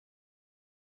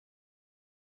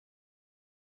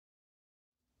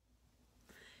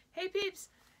Hey peeps,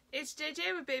 it's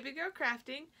JJ with Baby Girl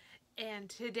Crafting, and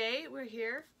today we're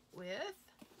here with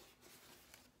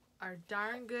our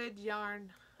Darn Good Yarn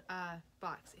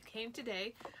box. It came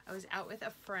today. I was out with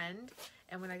a friend,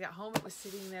 and when I got home it was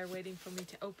sitting there waiting for me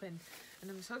to open,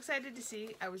 and I'm so excited to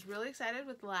see. I was really excited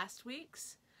with last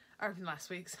week's,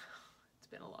 it's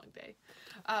been a long day,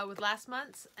 with last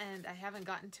month's, and I haven't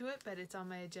gotten to it, but it's on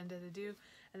my agenda to do,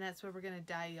 and that's where we're going to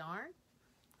dye yarn.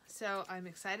 So I'm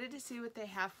excited to see what they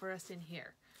have for us in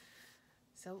here.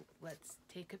 So let's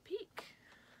take a peek.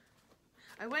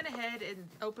 I went ahead and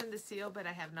opened the seal, but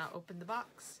I have not opened the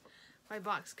box. My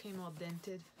box came all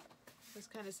dented. It was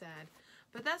kind of sad.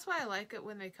 But that's why I like it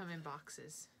when they come in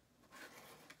boxes.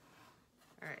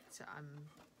 Alright, so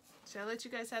should I let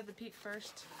you guys have the peek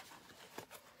first?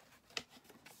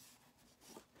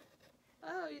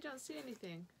 Oh, you don't see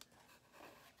anything.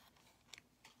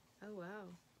 Oh wow.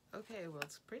 Okay, well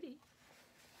it's pretty,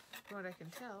 from what I can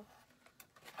tell.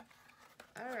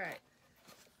 Alright.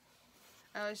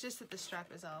 Oh, it's just that the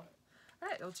strap is all.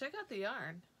 Alright, well check out the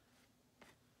yarn.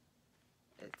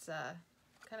 It's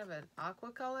kind of an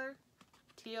aqua color,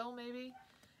 teal maybe,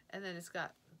 and then it's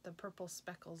got the purple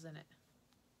speckles in it.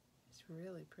 It's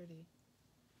really pretty.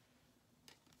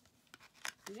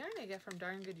 The yarn I get from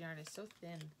Darn Good Yarn is so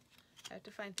thin. I have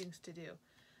to find things to do.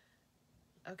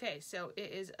 Okay, so it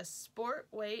is a sport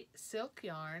weight silk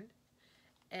yarn,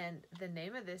 and the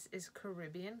name of this is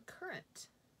Caribbean Current.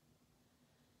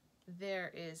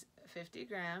 There is 50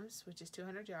 grams, which is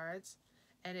 200 yards,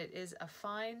 and it is a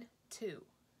fine 2.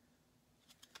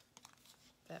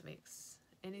 If that makes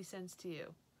any sense to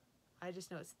you. I just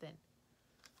know it's thin.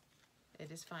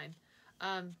 It is fine.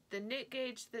 The knit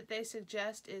gauge that they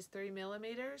suggest is 3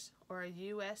 millimeters, or a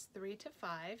US 3 to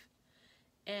 5.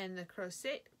 And the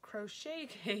crochet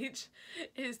gauge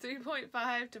is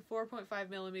 3.5 to 4.5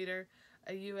 millimeter,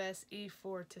 a US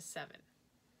E4 to 7.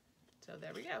 So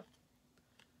there we go.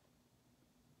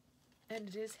 And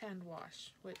it is hand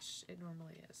wash, which it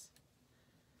normally is.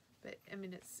 But I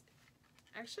mean, it's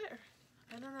actually,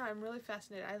 I don't know, I'm really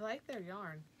fascinated. I like their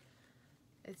yarn.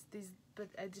 It's these,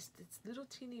 but it's little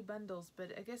teeny bundles,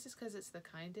 but I guess it's because it's the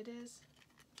kind it is.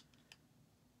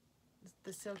 It's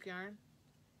the silk yarn.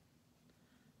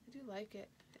 I do like it.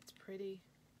 It's pretty.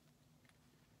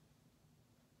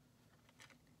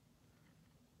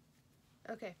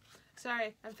 Okay,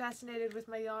 sorry, I'm fascinated with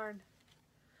my yarn.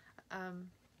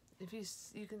 If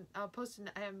you can, I'll post.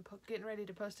 I am getting ready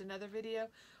to post another video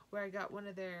where I got one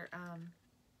of their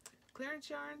clearance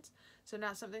yarns. So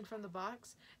not something from the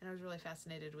box, and I was really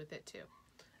fascinated with it too.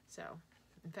 So,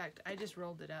 in fact, I just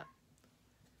rolled it up.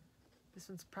 This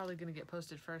one's probably going to get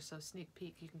posted first, so sneak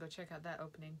peek. You can go check out that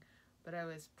opening. But I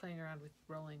was playing around with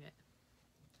rolling it.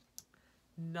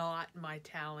 Not my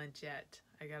talent yet.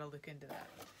 I gotta look into that.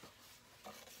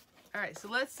 Alright, so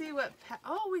let's see what...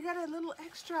 Oh, we got a little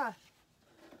extra.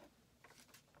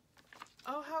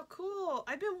 Oh, how cool.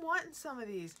 I've been wanting some of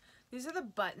these. These are the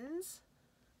buttons.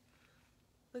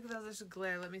 Look at those. There's a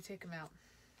glare. Let me take them out.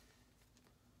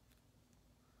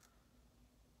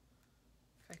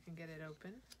 If I can get it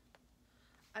open.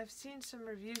 I've seen some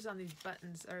reviews on these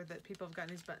buttons, or that people have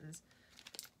gotten these buttons,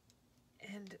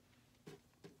 and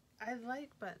I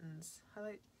like buttons.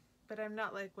 But I'm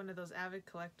not like one of those avid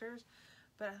collectors,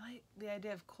 but I like the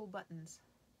idea of cool buttons.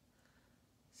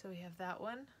 So we have that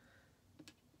one,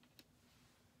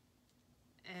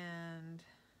 and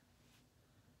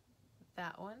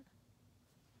that one,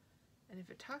 and if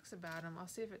it talks about them, I'll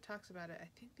see if it talks about it. I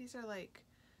think these are like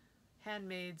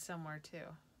handmade somewhere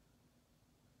too.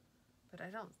 But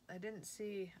I didn't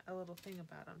see a little thing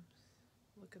about them.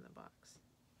 Look in the box.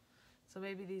 So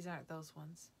maybe these aren't those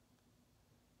ones.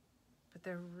 But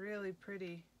they're really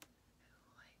pretty.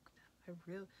 I like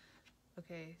them.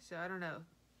 Okay, so I don't know.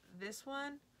 This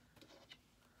one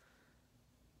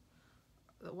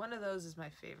of those is my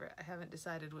favorite. I haven't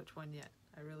decided which one yet.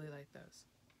 I really like those.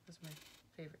 Those are my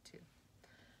favorite too.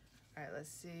 Alright, let's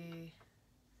see.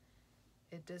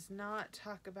 It does not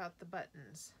talk about the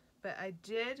buttons. But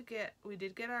we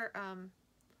did get our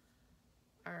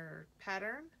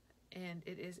pattern, and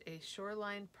it is a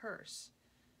shoreline purse,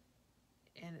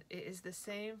 and it is the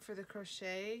same for the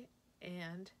crochet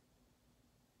and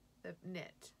the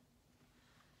knit.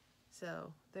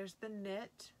 So there's the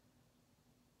knit,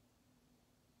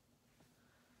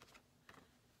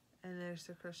 and there's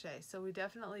the crochet. So we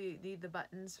definitely need the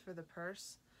buttons for the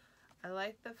purse. I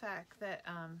like the fact that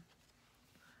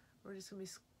we're just gonna be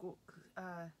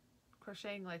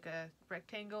crocheting like a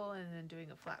rectangle and then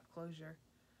doing a flat closure.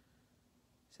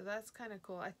 So that's kind of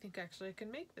cool. I think actually I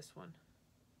can make this one.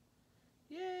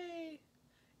 Yay!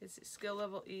 It's skill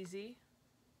level easy.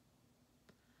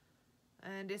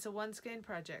 And it's a one skein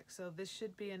project, so this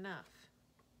should be enough,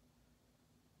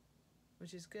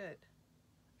 which is good.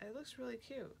 It looks really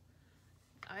cute.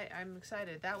 I'm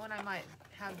excited. That one I might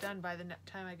have done by the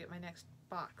time I get my next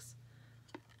box.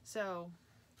 So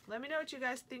let me know what you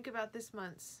guys think about this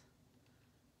month's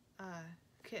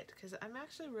kit, because I'm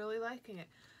actually really liking it.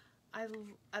 I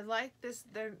like this.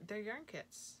 They're yarn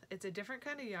kits. It's a different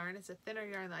kind of yarn. It's a thinner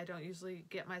yarn that I don't usually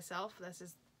get myself. That's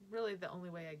just really the only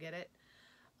way I get it.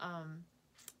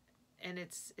 And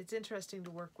it's interesting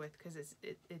to work with because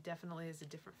it definitely is a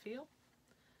different feel.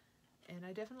 And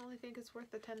I definitely think it's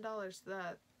worth the $10.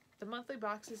 The monthly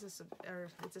box is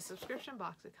it's a subscription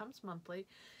box. It comes monthly.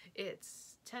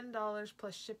 It's $10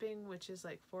 plus shipping, which is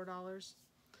like $4.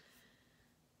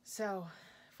 So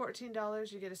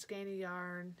 $14, you get a skein of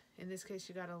yarn. In this case,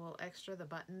 you got a little extra, the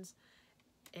buttons,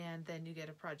 and then you get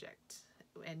a project.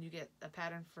 And you get a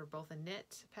pattern for both a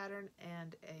knit pattern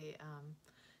and a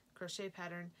crochet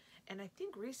pattern. And I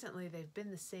think recently they've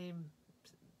been the same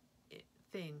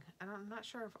thing. I'm not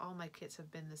sure if all my kits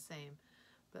have been the same,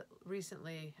 but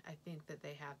recently I think that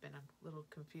they have been. I'm a little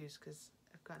confused because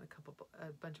I've gotten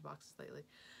a bunch of boxes lately.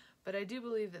 But I do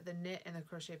believe that the knit and the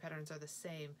crochet patterns are the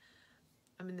same.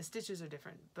 I mean, the stitches are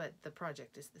different, but the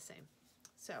project is the same.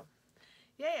 So,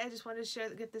 yay, I just wanted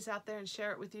to get this out there and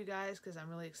share it with you guys because I'm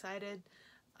really excited.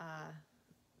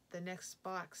 The next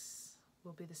box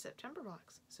will be the September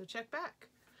box, so check back.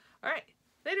 All right,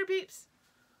 later, peeps.